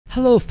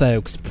Hello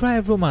folks,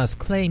 prior rumors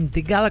claimed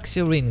the Galaxy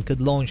Ring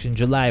could launch in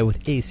July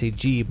with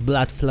ECG,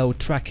 blood flow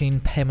tracking,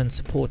 payment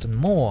support and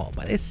more,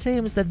 but it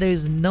seems that there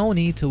is no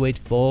need to wait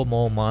 4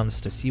 more months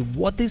to see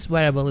what this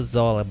wearable is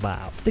all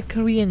about. The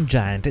Korean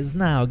giant is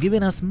now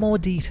giving us more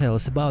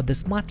details about the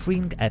smart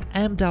ring at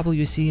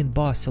MWC in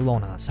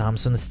Barcelona.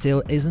 Samsung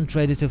still isn't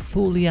ready to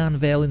fully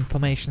unveil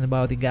information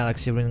about the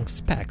Galaxy Ring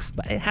specs,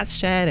 but it has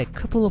shared a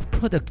couple of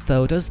product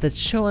photos that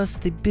show us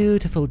the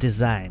beautiful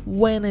design.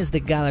 When is the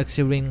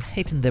Galaxy Ring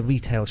hitting the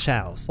retail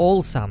shelves?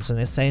 All Samsung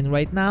is saying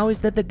right now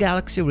is that the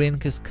Galaxy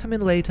Ring is coming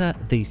later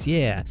this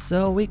year,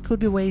 so we could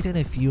be waiting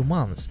a few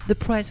months. The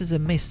price is a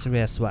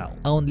mystery as well.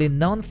 Only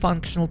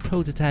non-functional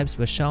prototypes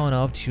were shown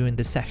off during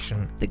the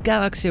session. The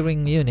Galaxy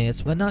Ring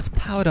units were not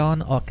powered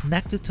on or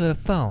connected to a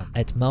phone.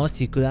 At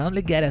most, you could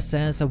only get a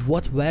sense of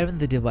what wearing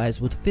the device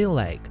would feel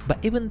like, but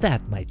even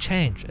that might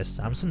change, as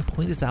Samsung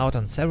pointed out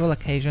on several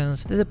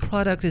occasions that the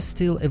product is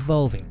still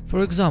evolving.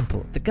 For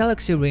example, the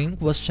Galaxy Ring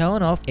was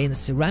shown off in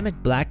ceramic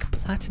black,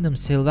 platinum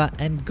silver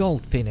and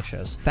gold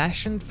finishes,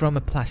 fashioned from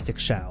a plastic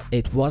shell.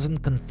 It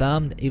wasn't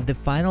confirmed if the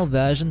final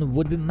version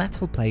would be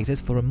metal plated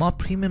for a more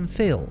premium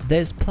feel.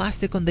 There's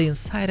plastic on the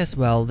inside as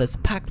well that's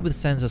packed with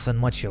sensors and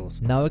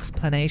modules. No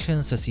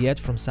explanations as yet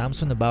from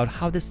Samsung about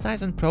how the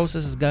size and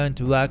process is going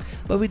to work,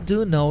 but we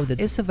do know that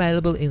it's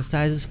available in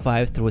sizes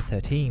 5 through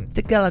 13.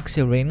 The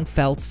Galaxy Ring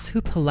felt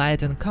super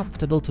light and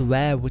comfortable to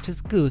wear, which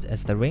is good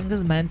as the ring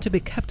is meant to be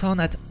kept on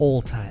at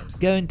all times.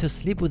 Going to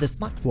sleep with a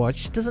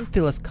smartwatch doesn't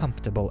feel as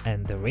comfortable,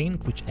 and the ring,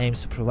 which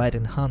aims to provide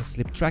enhanced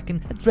sleep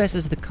tracking,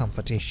 addresses the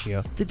comfort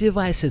issue. The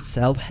device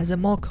itself has a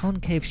more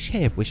concave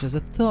shape, which is a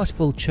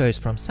thoughtful choice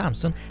from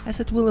Samsung as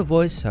it will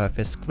avoid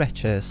surface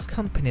scratches.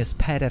 Companies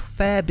spent a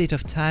fair bit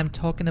of time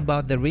talking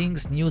about the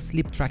ring's new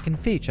sleep tracking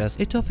features.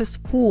 It offers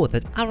 4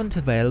 that aren't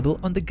available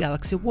on the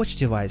Galaxy Watch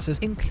devices,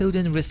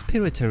 including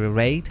respiratory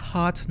rate,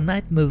 heart,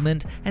 night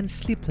movement and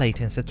sleep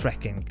latency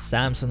tracking.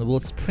 Samsung will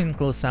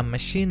sprinkle some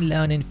machine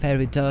learning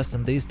fairy dust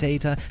on this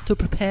data to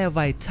prepare a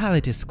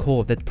vitality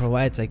score that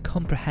provides a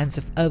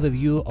comprehensive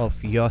overview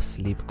of your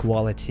sleep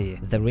quality.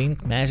 The ring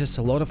measures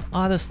a lot of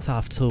other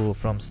stuff too,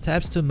 from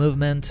steps to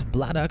movement,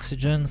 blood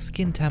oxygen,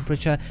 skin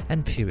temperature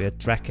and period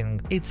tracking.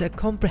 It's a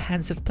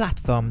comprehensive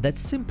platform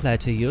that's simpler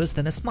to use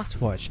than a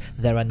smartwatch.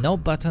 There are no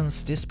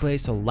buttons,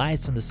 displays or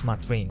lights on the smart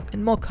ring,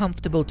 and more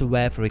comfortable to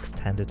wear for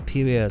extended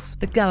periods.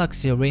 The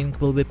Galaxy Ring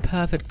will be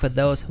perfect for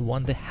those who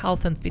want the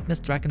health and fitness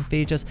tracking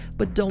features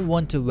but don't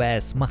want to wear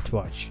a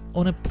smartwatch.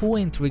 On a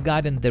point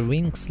regarding the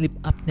ring's sleep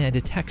apnea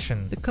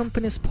detection, the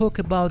company spoke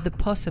about the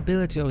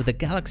possibility of the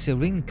Galaxy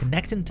Ring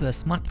connecting to a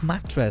smart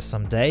mattress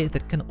someday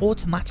that can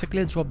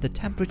automatically drop the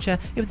temperature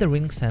if the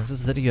ring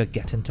senses that you're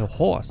getting too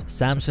hot.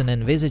 Samsung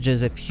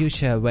envisages a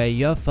future where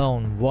your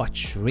phone,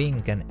 watch,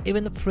 ring and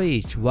even the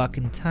fridge work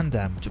in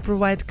tandem to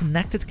provide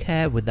connected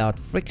care without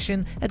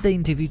friction at the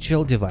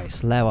individual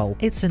device level.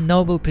 It's a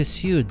noble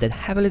pursuit that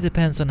heavily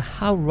depends on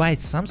how right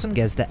Samsung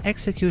gets the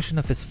execution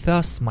of its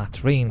first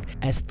smart ring.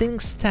 As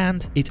things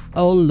stand, it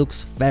all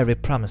looks very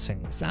promising.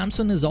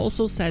 Samsung is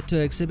also set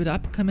to exhibit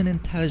upcoming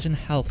intelligent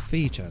health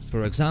features.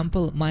 For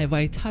example, My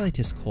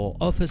Vitality Score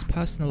offers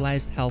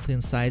personalized health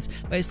insights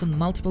based on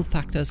multiple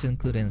factors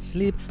including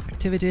sleep,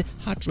 activity,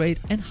 heart rate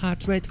and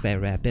heart rate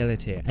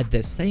variability. At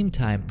the same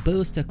time,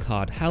 Booster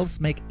Card helps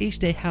make each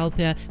day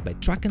healthier by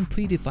tracking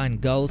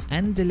predefined goals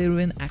and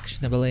delivering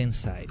actionable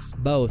insights.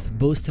 Both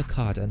Booster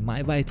Card and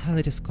My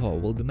Vitality Score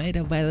will be made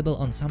available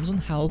on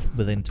Samsung Health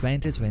within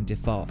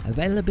 2024.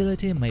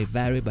 Availability may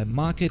vary by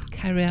market,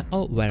 carrier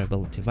or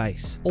wearable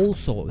device.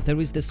 Also, there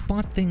is the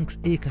SmartThings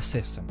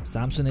ecosystem.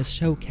 Samsung is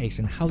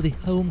showcasing how the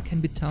home can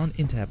be turned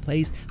into a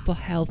place for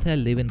healthier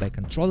living by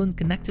controlling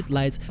connected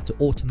lights to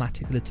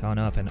automatically turn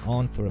off and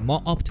on for a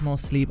more optimal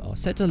sleep or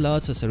set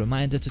alerts as a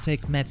reminder to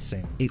take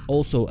medicine. It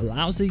also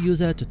allows the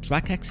user to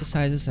track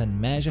exercises and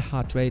measure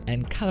heart rate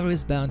and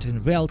calories burnt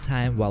in real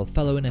time while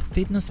following a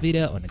fitness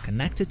video on a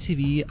connected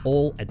TV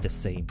all at the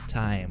same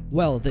time.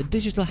 Well, the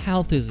digital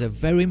health is a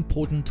very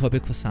important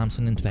topic for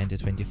Samsung in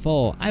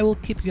 2024. I will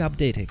keep you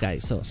updated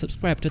guys, so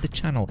subscribe to the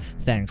channel.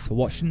 Thanks for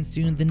watching,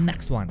 see you in the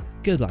next one.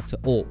 Good luck to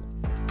all.